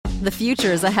The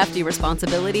future is a hefty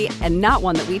responsibility and not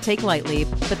one that we take lightly,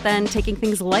 but then taking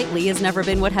things lightly has never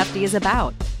been what Hefty is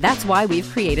about. That's why we've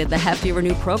created the Hefty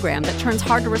Renew program that turns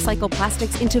hard-to-recycle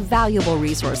plastics into valuable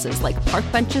resources like park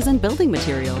benches and building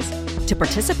materials. To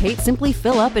participate, simply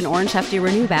fill up an orange Hefty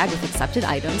Renew bag with accepted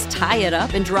items, tie it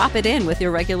up, and drop it in with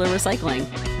your regular recycling.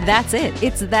 That's it.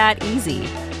 It's that easy.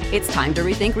 It's time to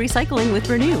rethink recycling with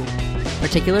Renew.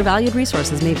 Particular valued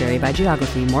resources may vary by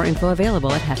geography. More info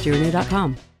available at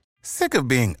heftyrenew.com. Sick of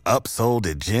being upsold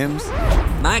at gyms?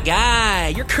 My guy,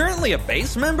 you're currently a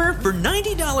base member? For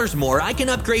 $90 more, I can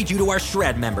upgrade you to our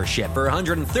Shred membership. For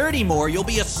 $130 more, you'll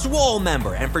be a Swole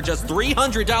member. And for just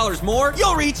 $300 more,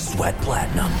 you'll reach Sweat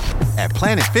Platinum. At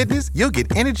Planet Fitness, you'll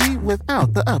get energy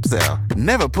without the upsell.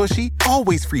 Never pushy,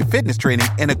 always free fitness training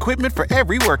and equipment for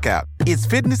every workout. It's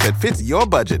fitness that fits your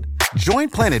budget. Join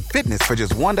Planet Fitness for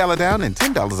just $1 down and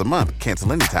 $10 a month.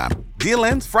 Cancel anytime. Deal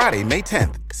ends Friday, May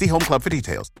 10th. See Home Club for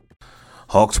details.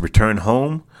 Hawks return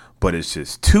home, but it's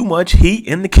just too much heat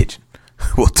in the kitchen.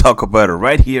 We'll talk about it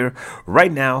right here,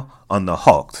 right now on the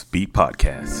Hawks Beat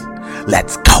Podcast.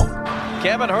 Let's go.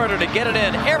 Kevin Huerter to get it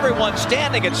in. Everyone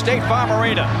standing at State Farm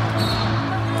Arena.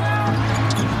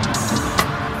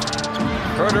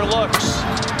 Huerter looks.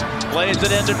 Plays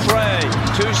it into Trey.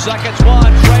 2 seconds,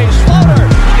 one. Trey's floater.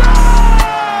 Good!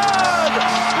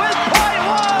 With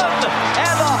 .1.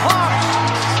 And the Hawks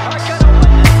are going to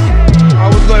win this game. I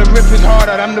was going to rip his heart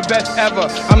out. I'm the best ever.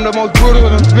 I'm the most brutal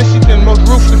and vicious and most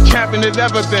ruthless champion there's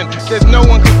ever been. There's no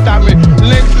one can stop me.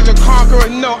 Lynx is a conqueror.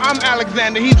 No, I'm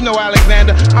Alexander. He's no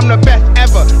Alexander. I'm the best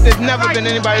ever. There's never been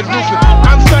anybody as ruthless.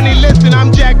 I'm Sonny Liston.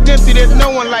 I'm Jack Dempsey. There's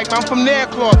no one like me. I'm from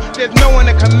Nairclaw. There's no one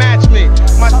that can match me.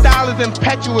 My style is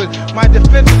impetuous. My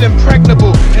defense is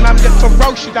impregnable. And I'm just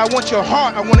ferocious. I want your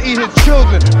heart. I want to eat his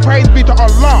children. Praise be to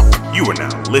Allah. You are now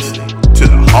listening to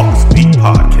the Hawks Beat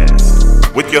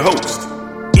Podcast with your host,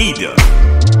 E-Dub.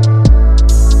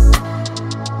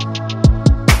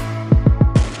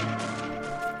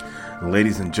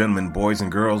 Ladies and gentlemen, boys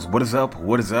and girls, what is up?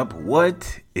 What is up?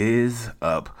 What is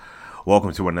up?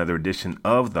 Welcome to another edition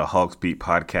of the Hawks Beat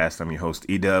Podcast. I'm your host,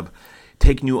 E-Dub,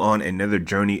 taking you on another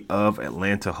journey of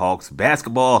Atlanta Hawks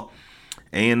basketball.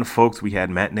 And folks, we had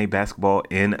matinee basketball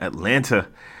in Atlanta.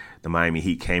 The Miami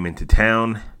Heat came into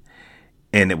town,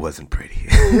 and it wasn't pretty.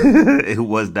 It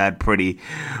was not pretty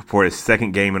for a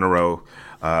second game in a row.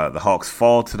 The Hawks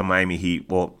fall to the Miami Heat.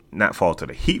 Well, not fall to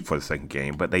the Heat for the second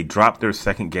game, but they dropped their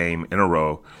second game in a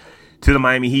row to the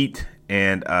Miami Heat.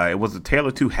 And it was a tale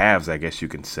of two halves, I guess you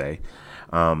can say.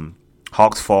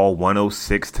 Hawks fall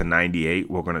 106-98.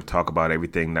 We're going to talk about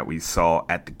everything that we saw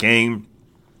at the game.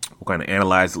 We're going to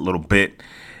analyze a little bit.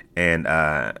 And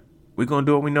we're going to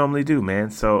do what we normally do,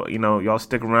 man. So, y'all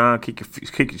stick around,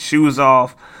 kick your shoes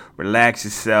off, relax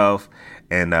yourself.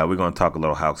 And we're going to talk a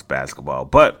little Hawks basketball.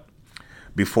 But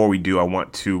before we do, I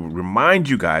want to remind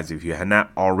you guys, if you have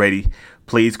not already,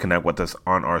 please connect with us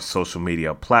on our social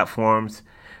media platforms.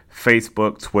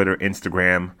 Facebook, Twitter,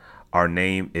 Instagram. Our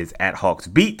name is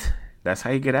 @HawksBeat. That's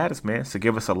how you get at us, man. So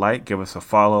give us a like, give us a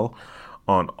follow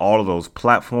on all of those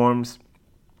platforms.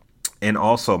 And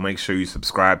also make sure you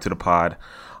subscribe to the pod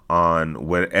on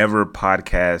whatever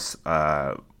podcast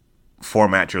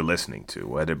format you're listening to,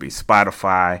 whether it be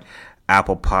Spotify,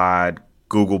 Apple Pod,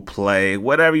 Google Play,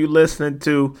 whatever you're listening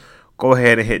to. Go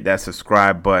ahead and hit that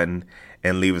subscribe button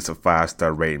and leave us a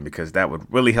 5-star rating, because that would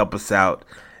really help us out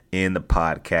in the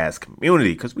podcast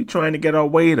community, because we're trying to get our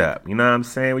weight up. You know what I'm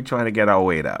saying? We're trying to get our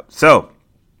weight up. So,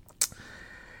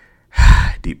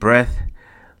 deep breath.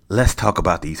 Let's talk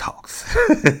about these Hawks.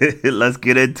 Let's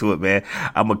get into it, man.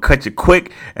 I'm gonna cut you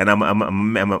quick, and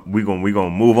we're gonna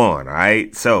move on. All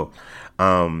right. So,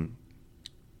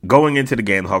 going into the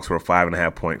game, the Hawks were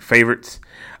 5.5-point favorites,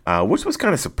 which was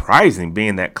kind of surprising,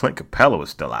 being that Clint Capella was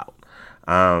still out.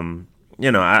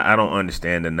 I don't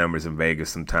understand the numbers in Vegas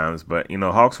sometimes, but,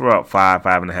 Hawks were up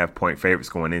 5.5-point favorites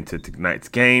going into tonight's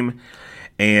game,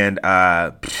 and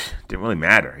didn't really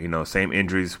matter. Same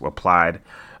injuries were applied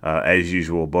as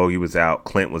usual. Bogey was out,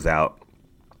 Clint was out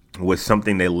with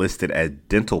something they listed as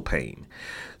dental pain.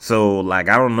 So, I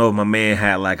don't know if my man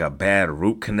had, a bad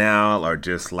root canal or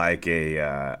just,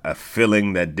 a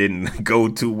filling that didn't go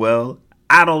too well.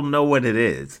 I don't know what it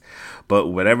is. But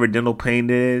whatever dental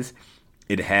pain is,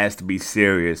 it has to be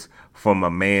serious for my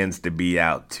mans to be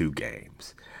out 2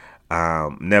 games.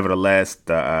 Nevertheless,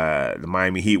 the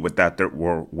Miami Heat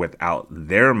were without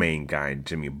their main guy,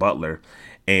 Jimmy Butler.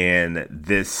 And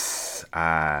this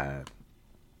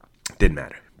didn't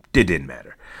matter. It didn't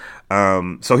matter.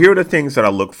 So here are the things that I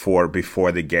look for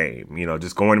before the game.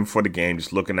 Just going in before the game,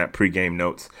 just looking at pregame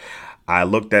notes. I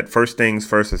looked at, first things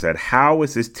first, I said, how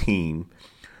is this team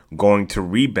going to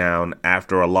rebound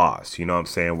after a loss? You know what I'm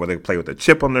saying? Will they play with a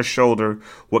chip on their shoulder?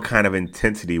 What kind of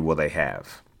intensity will they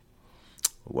have?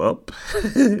 Well,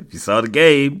 if you saw the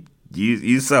game,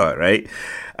 you saw it, right?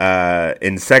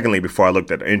 And secondly, before I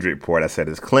looked at the injury report, I said,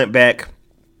 is Clint back?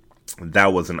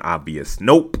 That was an obvious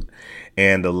nope.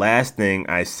 And the last thing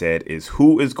I said is,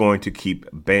 who is going to keep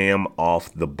Bam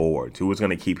off the boards? Who is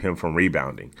going to keep him from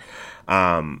rebounding?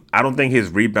 I don't think his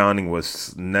rebounding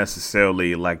was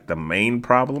necessarily like the main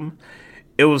problem.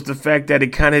 It was the fact that he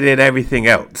kind of did everything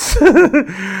else.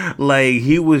 Like,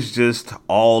 he was just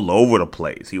all over the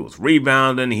place. He was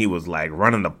rebounding. He was like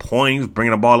running the points,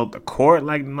 bringing the ball up the court.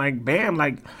 Like Bam,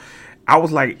 like I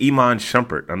was like Iman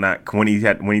Shumpert on that when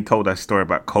he told that story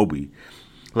about Kobe.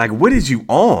 Like, what is you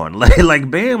on?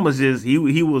 Like Bam was just he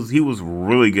was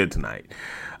really good tonight.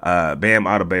 Bam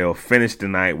Adebayo finished the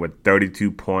night with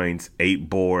 32 points, 8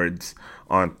 boards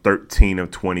on 13 of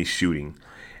 20 shooting.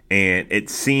 And it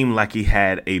seemed like he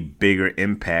had a bigger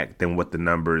impact than what the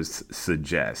numbers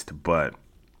suggest. But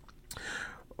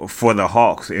for the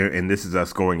Hawks, and this is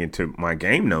us going into my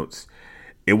game notes,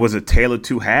 it was a tale of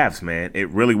two halves, man. It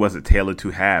really was a tale of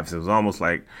two halves. It was almost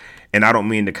like, and I don't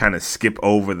mean to kind of skip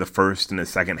over the first and the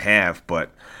second half,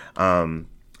 but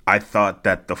I thought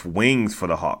that the wings for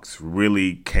the Hawks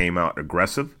really came out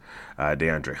aggressive.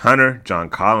 DeAndre Hunter, John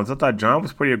Collins. I thought John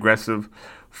was pretty aggressive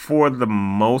for the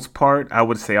most part, I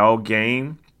would say all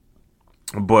game.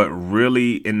 But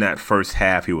really, in that first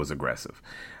half, he was aggressive.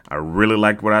 I really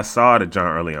liked what I saw to John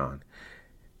early on.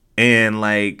 And,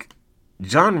 like,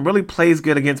 John really plays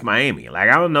good against Miami. Like,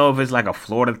 I don't know if it's like a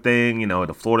Florida thing, you know,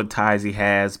 the Florida ties he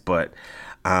has. But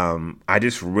I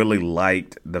just really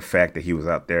liked the fact that he was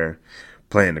out there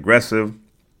playing aggressive.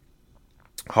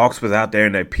 Hawks was out there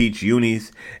in their peach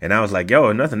unis, and I was like, yo,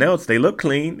 if nothing else, they look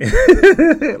clean.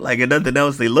 Like, if nothing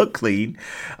else, they look clean.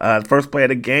 First play of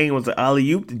the game was an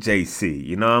alley-oop to JC.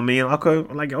 You know what I mean?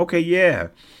 Okay, yeah.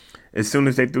 As soon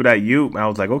as they threw that oop, I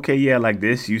was like, okay, yeah, like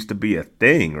this used to be a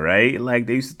thing, right? Like,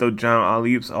 they used to throw John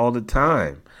alley-oops all the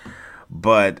time.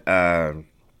 But the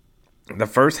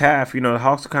first half, you know, the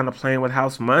Hawks were kind of playing with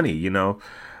house money, you know.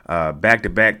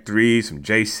 Back-to-back threes from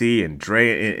JC and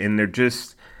Dre, and they're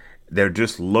just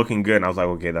looking good. And I was like,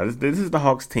 okay, this is the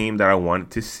Hawks team that I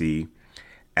wanted to see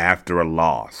after a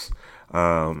loss.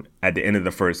 At the end of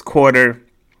the first quarter,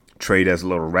 Trey does a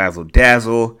little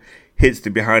razzle-dazzle, hits the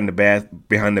behind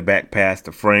the back pass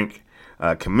to Frank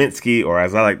Kaminsky, or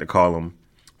as I like to call him,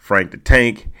 Frank the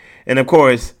Tank. And, of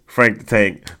course, Frank the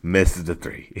Tank misses the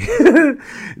three.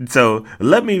 So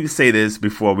let me say this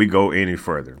before we go any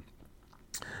further.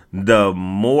 The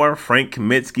more Frank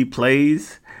Kaminsky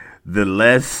plays, the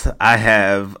less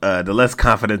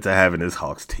confidence I have in this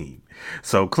Hawks team.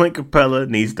 So Clint Capella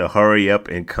needs to hurry up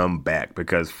and come back,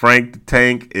 because Frank the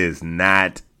Tank is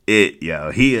not it,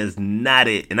 yo. He is not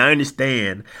it. And I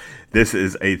understand this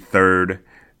is a third,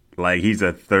 like he's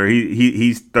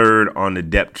third on the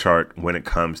depth chart when it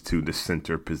comes to the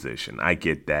center position. I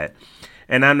get that.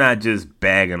 And I'm not just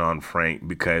bagging on Frank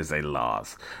because they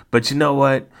lost. But you know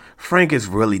what? Frank is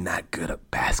really not good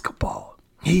at basketball.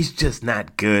 He's just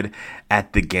not good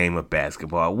at the game of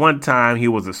basketball. At one time, he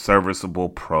was a serviceable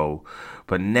pro.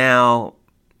 But now,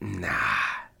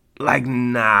 Like,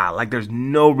 there's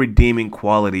no redeeming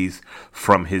qualities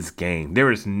from his game.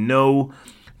 There is no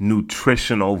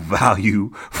nutritional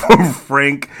value from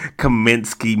Frank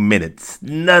Kaminsky minutes.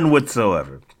 None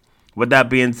whatsoever. With that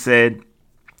being said,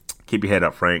 keep your head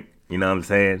up, Frank. You know what I'm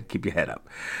saying? Keep your head up.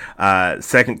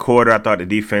 Second quarter, I thought the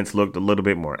defense looked a little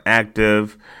bit more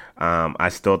active. I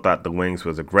still thought the Wings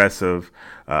was aggressive.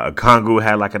 Okongwu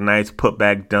had like a nice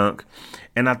putback dunk.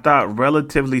 And I thought,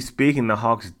 relatively speaking, the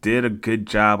Hawks did a good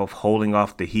job of holding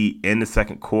off the Heat in the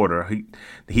second quarter.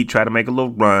 The Heat tried to make a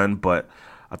little run, but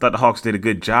I thought the Hawks did a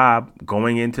good job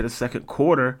going into the second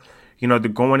quarter. You know,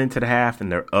 they're going into the half and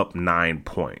they're up 9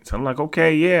 points. I'm like,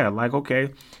 okay, yeah, okay.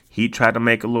 Heat tried to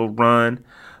make a little run,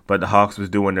 but the Hawks was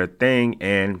doing their thing,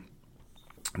 and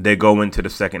they go into the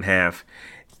second half,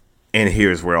 and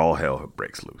here's where all hell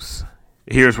breaks loose.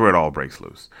 Here's where it all breaks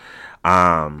loose.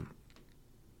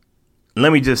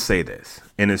 Let me just say this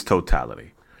in its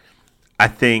totality. I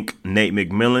think Nate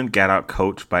McMillan got out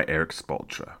coached by Eric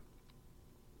Spoelstra.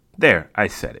 There, I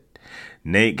said it.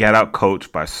 Nate got out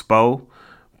coached by Spo,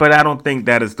 but I don't think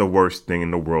that is the worst thing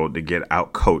in the world to get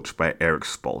out coached by Eric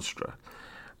Spoelstra.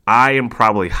 I am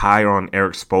probably higher on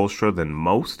Eric Spoelstra than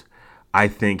most. I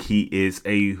think he is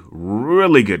a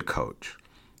really good coach.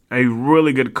 A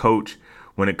really good coach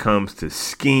when it comes to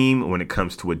scheme, when it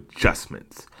comes to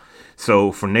adjustments.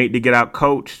 So for Nate to get out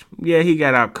coached, yeah, he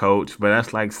got out coached, but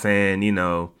that's like saying, you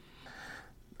know,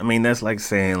 I mean, that's like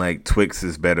saying like Twix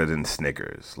is better than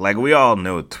Snickers. Like, we all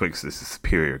know Twix is a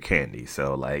superior candy.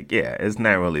 So like, yeah, it's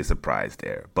not really a surprise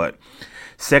there. But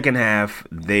second half,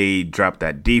 they dropped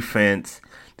that defense.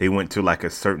 They went to like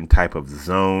a certain type of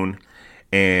zone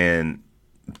and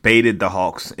baited the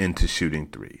Hawks into shooting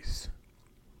threes.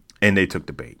 And they took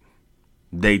the bait.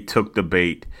 They took the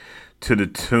bait to the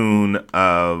tune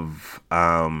of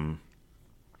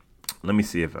let me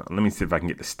see if I can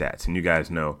get the stats. And you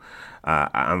guys know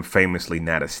I'm famously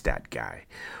not a stat guy.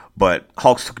 But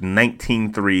Hawks took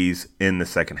 19 threes in the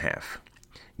second half.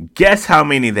 Guess how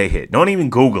many they hit. Don't even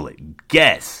Google it.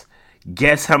 Guess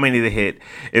how many they hit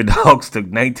if the Hawks took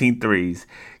 19 threes.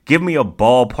 Give me a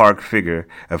ballpark figure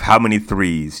of how many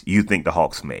threes you think the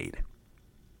Hawks made.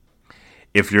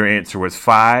 If your answer was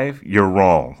 5, you're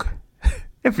wrong.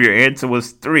 If your answer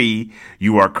was 3,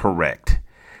 you are correct.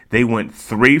 They went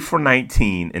 3 for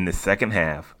 19 in the second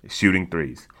half shooting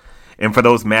threes. And for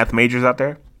those math majors out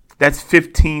there, that's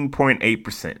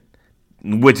 15.8%,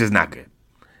 which is not good.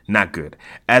 Not good.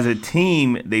 As a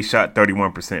team, they shot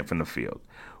 31% from the field,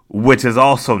 which is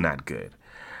also not good.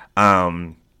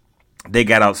 They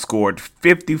got outscored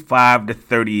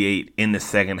 55-38 in the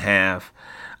second half,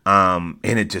 and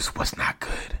it just was not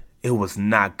good. It was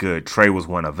not good. Trey was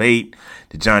 1 of 8.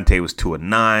 DeJounte was 2 of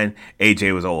 9.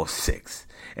 AJ was 0 of 6.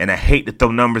 And I hate to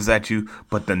throw numbers at you,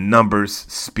 but the numbers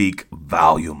speak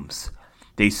volumes.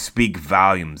 They speak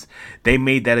volumes. They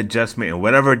made that adjustment, and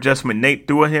whatever adjustment Nate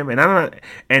threw at him,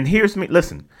 and here's me.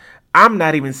 Listen, I'm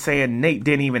not even saying Nate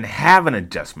didn't even have an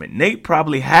adjustment. Nate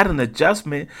probably had an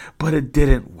adjustment, but it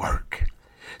didn't work.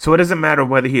 So it doesn't matter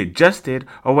whether he adjusted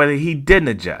or whether he didn't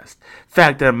adjust.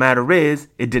 Fact of the matter is,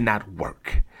 it did not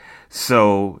work.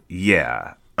 So,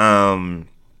 yeah.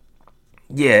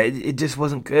 It just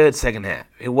wasn't good second half.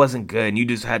 It wasn't good. And you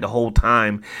just had the whole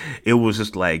time, it was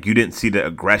just like you didn't see the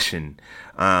aggression.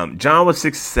 John was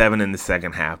 6-7 in the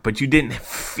second half, but you didn't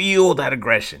feel that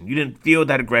aggression.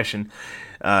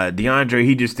 DeAndre,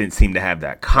 he just didn't seem to have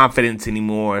that confidence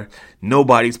anymore.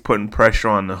 Nobody's putting pressure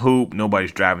on the hoop.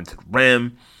 Nobody's driving to the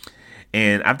rim.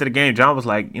 And after the game, John was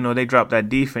like, they dropped that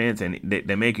defense and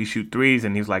they make you shoot threes.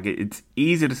 And he was like, it's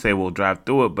easy to say we'll drive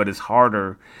through it, but it's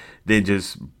harder than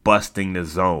just busting the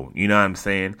zone. You know what I'm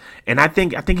saying? And I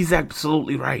think he's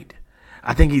absolutely right.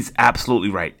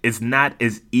 It's not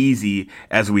as easy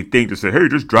as we think to say, hey,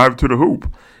 just drive to the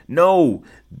hoop. No,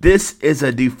 this is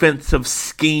a defensive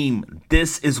scheme.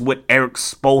 This is what Eric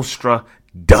Spoelstra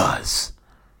does.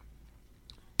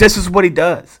 This is what he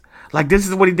does. Like, this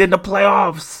is what he did in the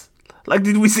playoffs. Like,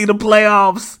 did we see the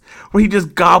playoffs where he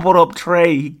just gobbled up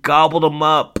Trey? He gobbled him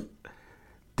up.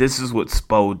 This is what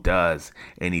Spo does,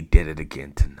 and he did it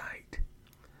again tonight.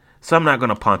 So I'm not going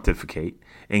to pontificate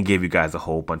and give you guys a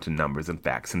whole bunch of numbers and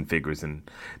facts and figures and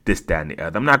this, that, and the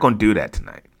other. I'm not going to do that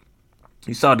tonight.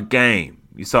 You saw the game.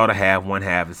 You saw the half, one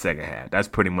half, and second half. That's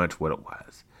pretty much what it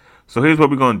was. So here's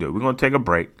what we're going to do. We're going to take a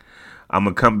break. I'm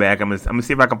going to come back. I'm going to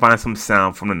see if I can find some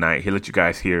sound from the night. Here, let you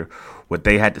guys hear what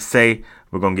they had to say.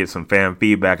 We're going to get some fan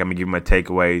feedback. I'm going to give you my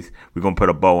takeaways. We're going to put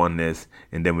a bow on this,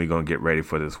 and then we're going to get ready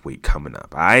for this week coming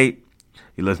up. All right?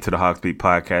 You listen to the Hawks Beat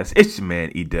Podcast. It's your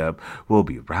man, E-Dub. We'll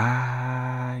be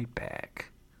right back.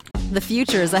 The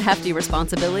future is a hefty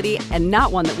responsibility and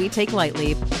not one that we take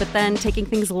lightly. But then taking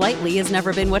things lightly has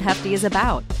never been what Hefty is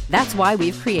about. That's why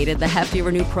we've created the Hefty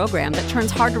Renew program that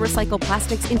turns hard-to-recycle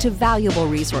plastics into valuable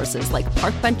resources like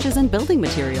park benches and building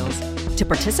materials. To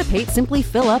participate, simply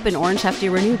fill up an orange Hefty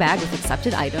Renew bag with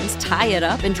accepted items, tie it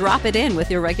up, and drop it in with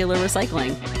your regular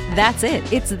recycling. That's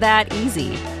it. It's that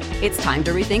easy. It's time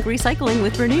to rethink recycling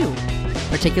with Renew.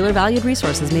 Particular valued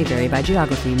resources may vary by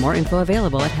geography. More info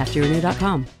available at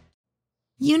heftyrenew.com.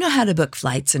 You know how to book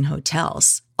flights and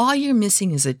hotels. All you're missing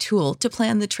is a tool to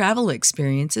plan the travel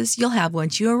experiences you'll have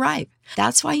once you arrive.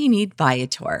 That's why you need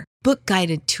Viator. Book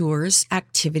guided tours,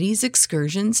 activities,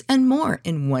 excursions, and more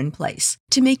in one place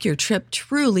to make your trip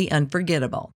truly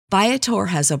unforgettable. Viator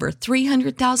has over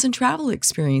 300,000 travel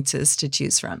experiences to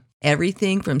choose from.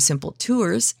 Everything from simple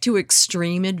tours to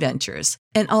extreme adventures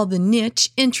and all the niche,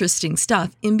 interesting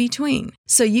stuff in between.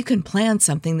 So you can plan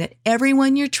something that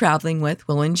everyone you're traveling with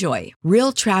will enjoy.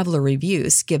 Real traveler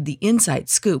reviews give the inside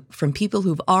scoop from people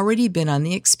who've already been on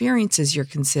the experiences you're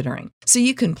considering. So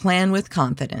you can plan with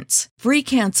confidence. Free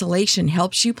cancellation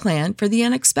helps you plan for the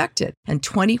unexpected. And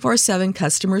 24/7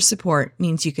 customer support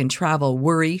means you can travel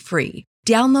worry-free.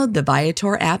 Download the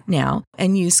Viator app now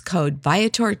and use code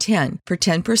Viator10 for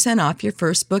 10% off your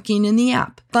first booking in the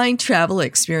app. Find travel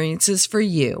experiences for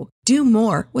you. Do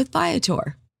more with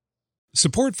Viator.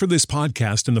 Support for this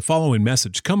podcast and the following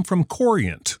message come from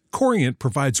Corient. Corient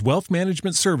provides wealth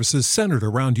management services centered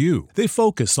around you. They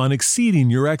focus on exceeding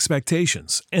your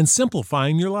expectations and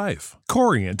simplifying your life.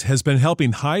 Corient has been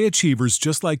helping high achievers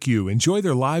just like you enjoy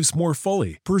their lives more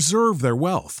fully, preserve their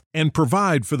wealth, and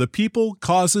provide for the people,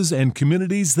 causes, and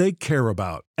communities they care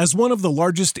about. As one of the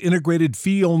largest integrated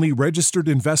fee-only registered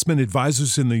investment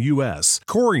advisors in the U.S.,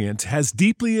 Corient has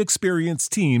deeply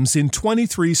experienced teams in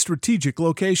 23 strategic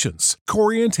locations.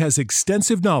 Corient has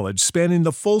extensive knowledge spanning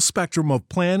the full spectrum of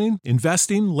planning,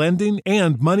 investing, lending,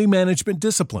 and money management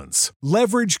disciplines.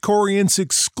 Leverage Corient's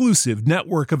exclusive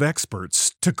network of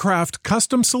experts to craft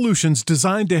custom solutions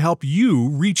designed to help you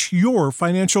reach your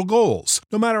financial goals,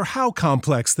 no matter how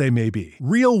complex they may be.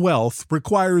 Real wealth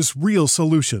requires real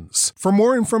solutions. For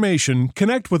more information,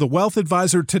 connect with a wealth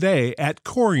advisor today at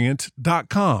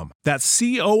Corient.com. That's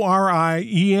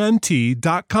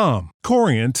Corient.com.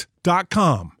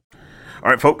 Corient.com. All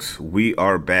right, folks, we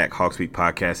are back. Hawks Beat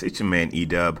Podcast. It's your man,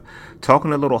 E-Dub,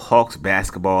 talking a little Hawks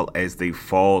basketball as they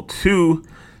fall to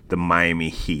the Miami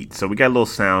Heat. So we got a little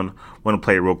sound. Want to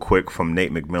play it real quick from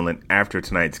Nate McMillan after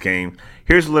tonight's game.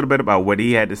 Here's a little bit about what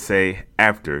he had to say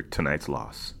after tonight's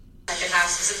loss. Second half,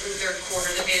 specifically third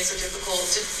quarter, that made it so difficult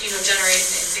to generate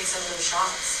and take some of those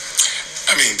shots.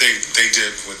 I mean, they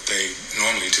did what they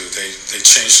normally do. They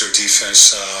changed their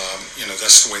defense.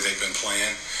 That's the way they've been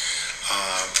playing.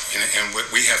 And what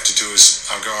we have to do is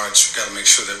our guards, we've got to make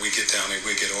sure that we get down there,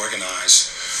 we get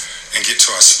organized, and get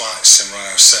to our spots and run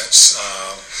our sets.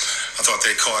 I thought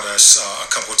they caught us a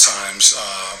couple of times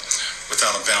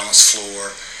without a balanced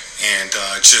floor, and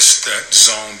just that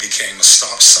zone became a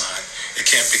stop sign. It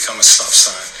can't become a stop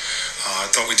sign. I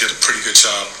thought we did a pretty good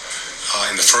job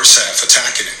in the first half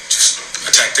attacking it. Just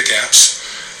attack the gaps,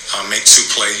 make two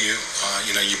play you.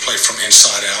 You play from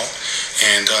inside out.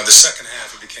 And the second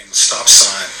half, it became a stop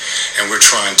sign, and we're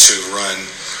trying to run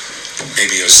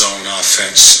maybe a zone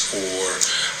offense, or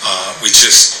we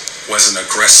just wasn't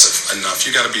aggressive enough.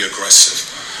 You got to be aggressive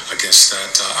against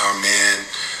that. Our man.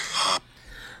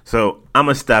 So I'm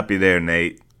going to stop you there,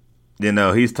 Nate.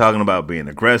 He's talking about being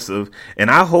aggressive, and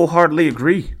I wholeheartedly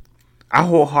agree.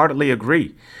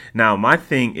 Now, my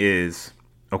thing is,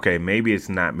 okay, maybe it's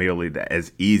not merely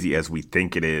as easy as we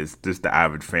think it is, just the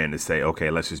average fan to say,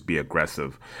 okay, let's just be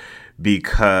aggressive.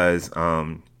 Because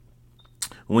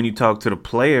when you talk to the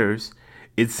players,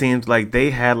 it seems like they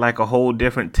had like a whole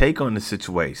different take on the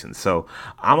situation. So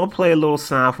I'm going to play a little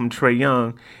sound from Trae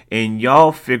Young, and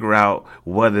y'all figure out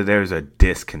whether there's a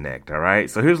disconnect, all right?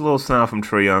 So here's a little sound from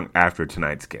Trae Young after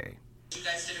tonight's game. You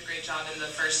guys did a great job in the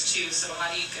first two, so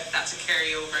how do you get that to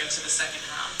carry over into the second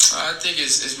half? I think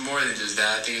it's more than just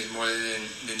that. I think it's more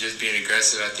than just being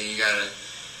aggressive. I think you gotta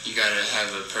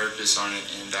have a purpose on it,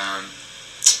 and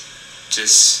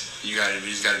we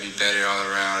just gotta be better all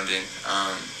around. And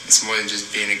it's more than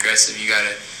just being aggressive. You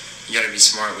gotta be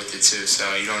smart with it too.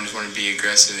 So you don't just want to be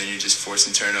aggressive and you're just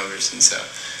forcing turnovers. And so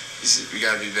we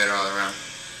gotta be better all around.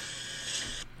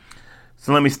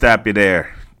 So let me stop you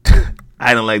there.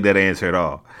 I don't like that answer at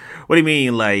all. What do you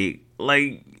mean, like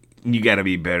you got to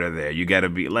be better there? You got to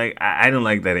be like, I don't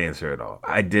like that answer at all.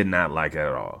 I did not like it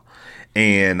at all.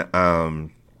 And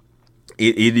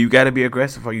either you got to be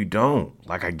aggressive or you don't.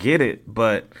 Like, I get it,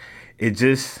 but I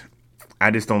just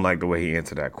don't like the way he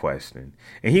answered that question.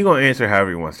 And he gonna answer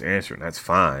however he wants to answer, and that's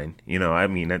fine.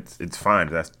 It's fine.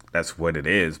 That's what it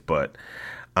is. But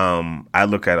I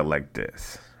look at it like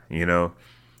this.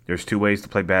 There's two ways to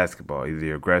play basketball. Either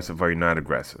you're aggressive or you're not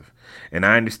aggressive. And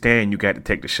I understand you got to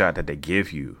take the shot that they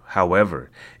give you. However,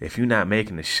 if you're not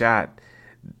making the shot,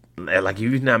 like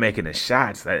you're not making the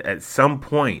shots at some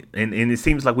point, and it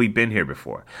seems like we've been here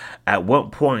before. At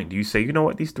what point do you say, you know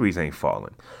what, these threes ain't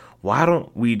falling? Why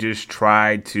don't we just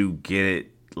try to get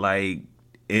it like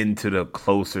into the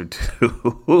closer to the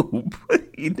hoop?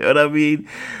 You know what I mean?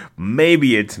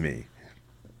 Maybe it's me.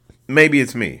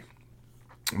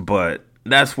 But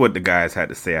that's what the guys had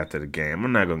to say after the game.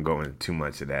 I'm not gonna go into too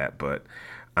much of that, but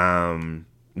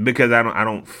because I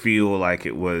don't feel like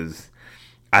it was.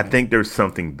 I think there's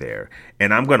something there,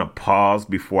 and I'm gonna pause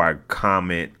before I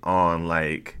comment on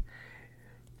like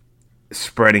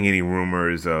spreading any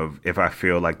rumors of if I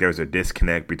feel like there's a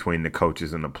disconnect between the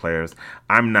coaches and the players.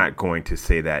 I'm not going to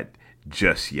say that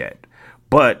just yet,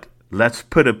 but let's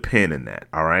put a pin in that.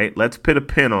 All right, let's put a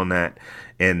pin on that.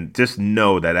 And just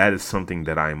know that is something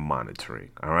that I'm monitoring,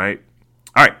 all right?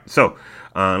 All right, so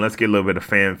let's get a little bit of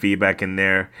fan feedback in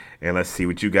there, and let's see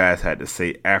what you guys had to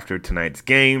say after tonight's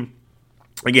game.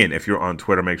 Again, if you're on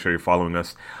Twitter, make sure you're following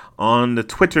us on the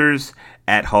Twitters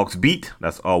at HawksBeat.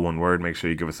 That's all one word. Make sure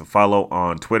you give us a follow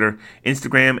on Twitter,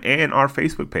 Instagram, and our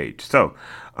Facebook page. So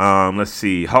let's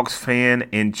see. Hawks fan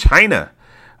in China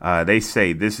They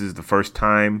say this is the first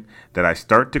time that I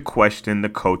start to question the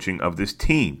coaching of this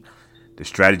team. The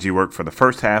strategy worked for the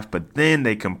first half, but then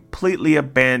they completely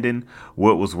abandoned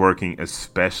what was working,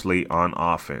 especially on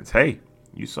offense. Hey,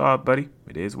 you saw it, buddy.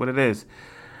 It is what it is.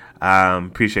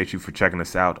 Appreciate you for checking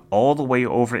us out all the way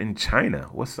over in China.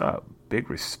 What's up? Big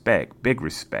respect. Big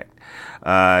respect.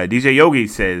 DJ Yogi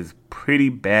says, pretty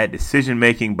bad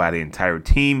decision-making by the entire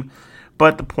team,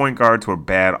 but the point guards were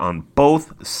bad on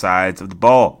both sides of the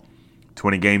ball.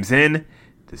 20 games in,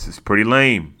 this is pretty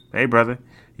lame. Hey, brother,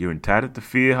 you're entitled to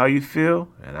feel how you feel,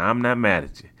 and I'm not mad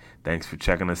at you. Thanks for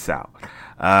checking us out.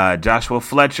 Joshua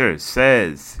Fletcher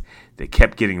says they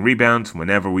kept getting rebounds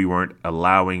whenever we weren't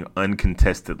allowing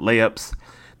uncontested layups.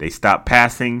 They stopped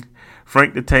passing.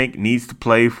 Frank the Tank needs to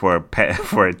play for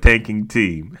a tanking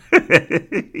team.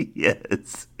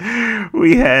 Yes,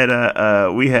 we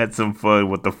had some fun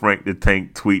with the Frank the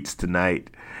Tank tweets tonight,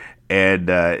 and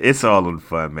it's all in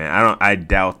fun, man. I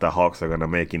doubt the Hawks are gonna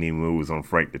make any moves on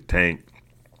Frank the Tank,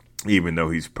 even though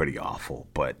he's pretty awful.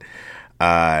 But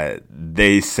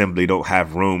they simply don't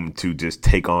have room to just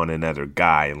take on another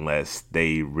guy unless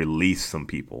they release some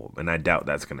people, and I doubt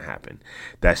that's going to happen.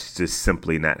 That's just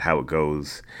simply not how it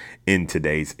goes in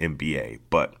today's NBA.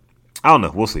 But I don't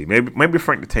know. We'll see. Maybe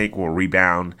Frank the Tank will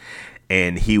rebound,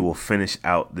 and he will finish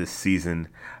out this season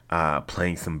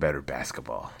playing some better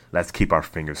basketball. Let's keep our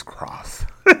fingers crossed.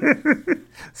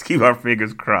 Let's keep our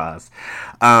fingers crossed.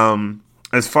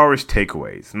 As far as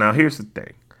takeaways, now here's the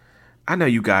thing. I know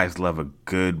you guys love a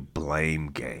good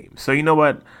blame game. So you know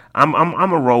what? I'm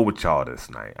gonna roll with y'all this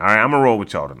night. All right, I'm gonna roll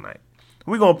with y'all tonight.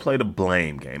 We're gonna play the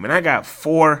blame game, and I got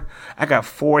four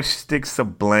sticks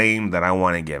of blame that I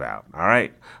want to give out. All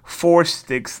right, 4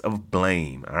 sticks of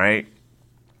blame. All right.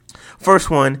 First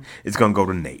one is gonna go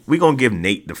to Nate. We're gonna give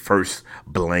Nate the first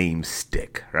blame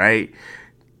stick. Right.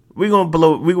 We're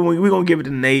gonna give it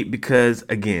to Nate because,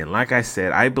 again, like I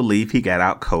said, I believe he got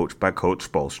out coached by Coach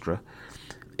Spoelstra.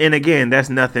 And again, that's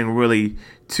nothing really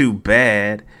too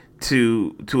bad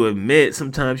to admit.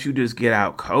 Sometimes you just get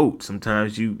out coached.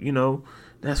 Sometimes you know,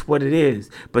 that's what it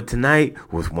is. But tonight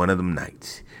was one of them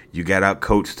nights. You got out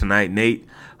coached tonight, Nate.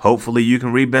 Hopefully you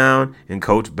can rebound and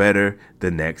coach better the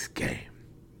next game.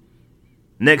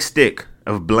 Next stick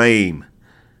of blame.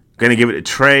 Gonna give it to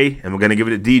Trey, and we're gonna give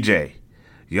it to DJ.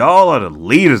 Y'all are the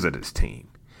leaders of this team.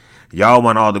 Y'all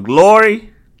want all the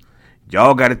glory.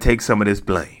 Y'all got to take some of this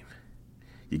blame.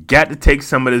 You got to take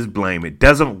some of this blame. It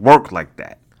doesn't work like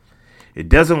that. It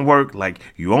doesn't work like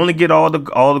you only get all the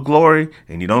glory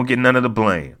and you don't get none of the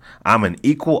blame. I'm an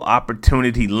equal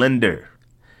opportunity lender.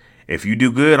 If you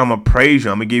do good, I'm going to praise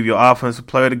you. I'm going to give you offensive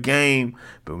player of the game.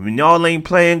 But when y'all ain't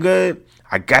playing good,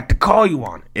 I got to call you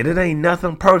on it. And it ain't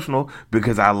nothing personal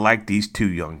because I like these two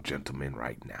young gentlemen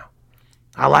right now.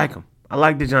 I like them. I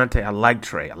like DeJounte. I like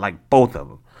Trey. I like both of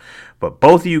them. But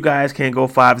both of you guys can't go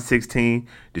 5-16.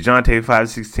 DeJounte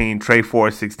 5-16. Trey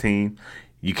 4-16.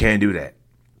 You can't do that.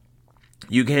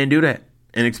 You can't do that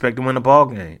and expect to win a ball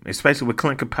game, especially with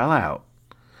Clint Capella out.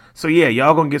 So, yeah,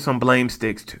 y'all going to get some blame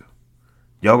sticks, too.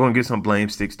 Y'all going to get some blame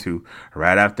sticks, too,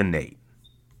 right after Nate.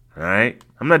 All right?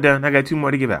 I'm not done. I got 2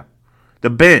 more to give out. The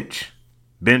bench.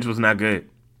 Bench was not good.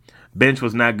 Bench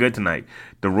was not good tonight.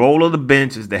 The role of the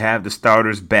bench is to have the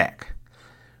starters back,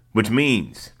 which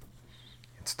means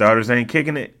starters ain't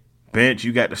kicking it. Bench,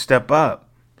 you got to step up.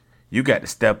 You got to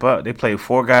step up. They played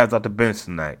 4 guys off the bench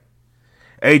tonight.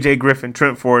 A.J. Griffin,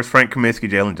 Trent Forrest, Frank Kaminsky,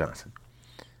 Jalen Johnson.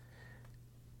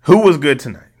 Who was good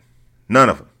tonight? None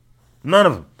of them. None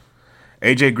of them.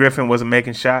 A.J. Griffin wasn't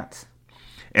making shots.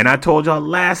 And I told y'all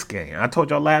last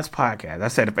podcast, I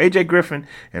said if A.J. Griffin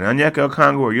and Onyeka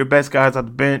Okongwu are your best guys off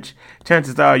the bench,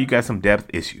 chances are you got some depth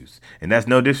issues. And that's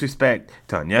no disrespect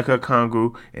to Onyeka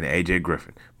Okongwu and A.J.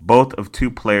 Griffin, both of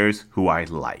 2 players who I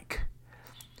like.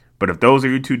 But if those are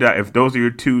your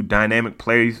two dynamic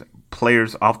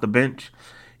players off the bench,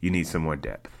 you need some more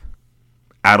depth.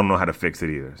 I don't know how to fix it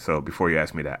either. So before you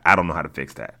ask me that, I don't know how to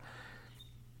fix that.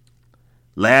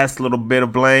 Last little bit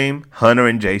of blame, Hunter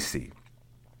and JC.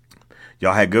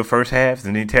 Y'all had good first halves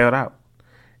and then tailed out.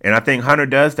 And I think Hunter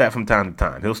does that from time to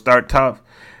time. He'll start tough,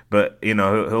 but, you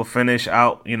know, he'll finish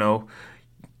out, you know.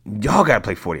 Y'all got to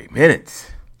play 48 minutes.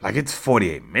 Like, it's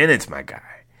 48 minutes, my guy.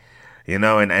 You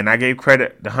know, and I gave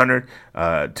credit to Hunter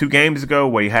 2 games ago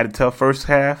where he had a tough first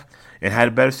half and had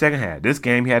a better second half. This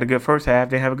game, he had a good first half.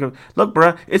 Didn't have a good. Look,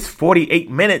 bro, it's 48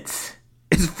 minutes.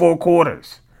 It's 4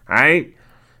 quarters. All right?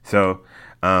 So,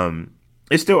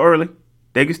 it's still early.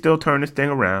 They can still turn this thing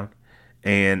around.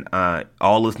 And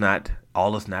all is not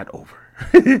over.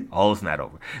 All is not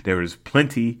over. There is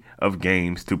plenty of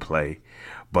games to play.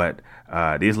 But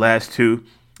these last 2,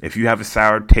 if you have a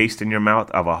sour taste in your mouth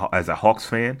as a Hawks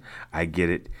fan, I get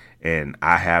it, and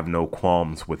I have no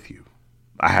qualms with you.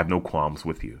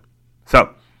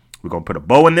 So we're going to put a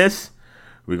bow in this.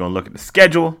 We're going to look at the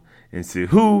schedule and see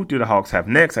who do the Hawks have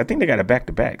next. I think they got a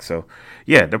back-to-back. So,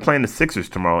 yeah, they're playing the Sixers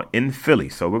tomorrow in Philly.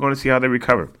 So we're going to see how they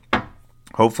recover.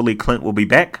 Hopefully Clint will be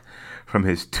back from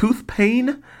his tooth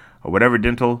pain or whatever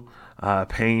dental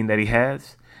pain that he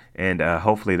has. And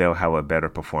hopefully they'll have a better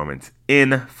performance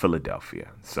in Philadelphia.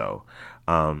 So,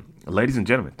 ladies and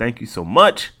gentlemen, thank you so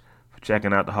much for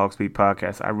checking out the Hawks Beat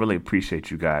Podcast. I really appreciate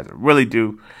you guys. I really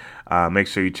do. Make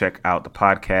sure you check out the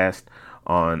podcast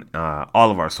on all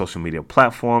of our social media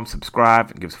platforms.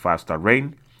 Subscribe and give us a 5-star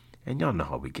rating. And y'all know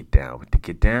how we get down with the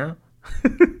get down.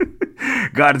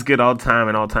 God is good all the time,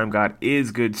 and all time God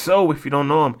is good. So if you don't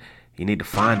know him, you need to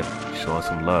find him. Show him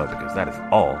some love, because that is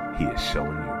all he is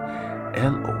showing you.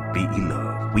 LOVE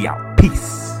love. We out.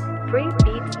 Peace.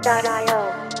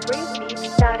 Freebeats.io.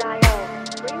 Freebeats.io.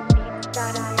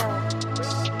 Freebeats.io.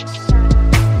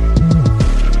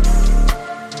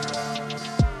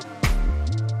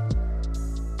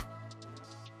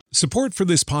 Support for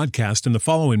this podcast and the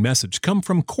following message come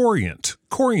from Corient.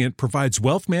 Corient provides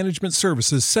wealth management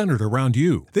services centered around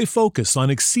you. They focus on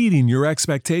exceeding your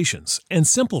expectations and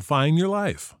simplifying your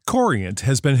life. Corient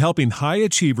has been helping high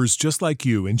achievers just like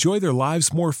you enjoy their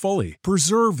lives more fully,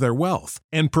 preserve their wealth,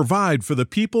 and provide for the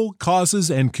people, causes,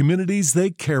 and communities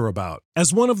they care about.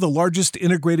 As one of the largest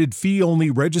integrated fee-only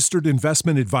registered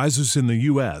investment advisors in the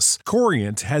U.S.,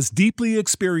 Corient has deeply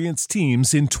experienced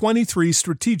teams in 23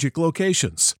 strategic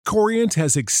locations. Corient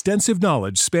has extensive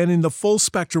knowledge spanning the full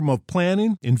spectrum of planning,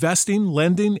 investing,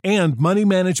 lending, and money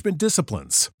management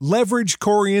disciplines. Leverage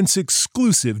Corient's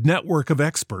exclusive network of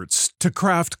experts to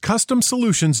craft custom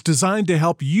solutions designed to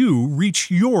help you reach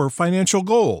your financial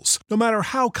goals, no matter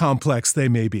how complex they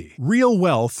may be. Real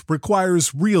wealth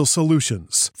requires real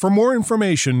solutions. For more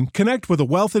information, connect with a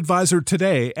wealth advisor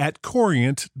today at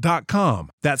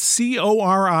Corient.com. That's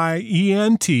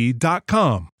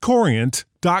Corient.com.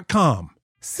 Corient.com.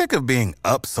 Sick of being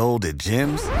upsold at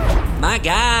gyms? My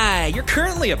guy, you're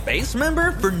currently a base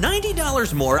member? For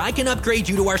 $90 more, I can upgrade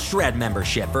you to our Shred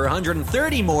membership. For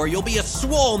 $130 more, you'll be a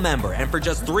Swole member. And for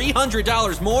just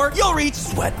 $300 more, you'll reach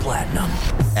Sweat Platinum.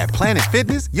 At Planet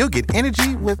Fitness, you'll get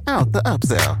energy without the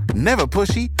upsell. Never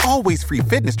pushy, always free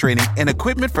fitness training and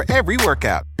equipment for every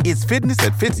workout. It's fitness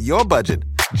that fits your budget.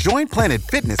 Join Planet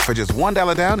Fitness for just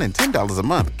 $1 down and $10 a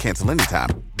month. Cancel anytime.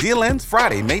 Deal ends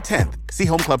Friday, May 10th. See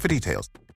Home Club for details.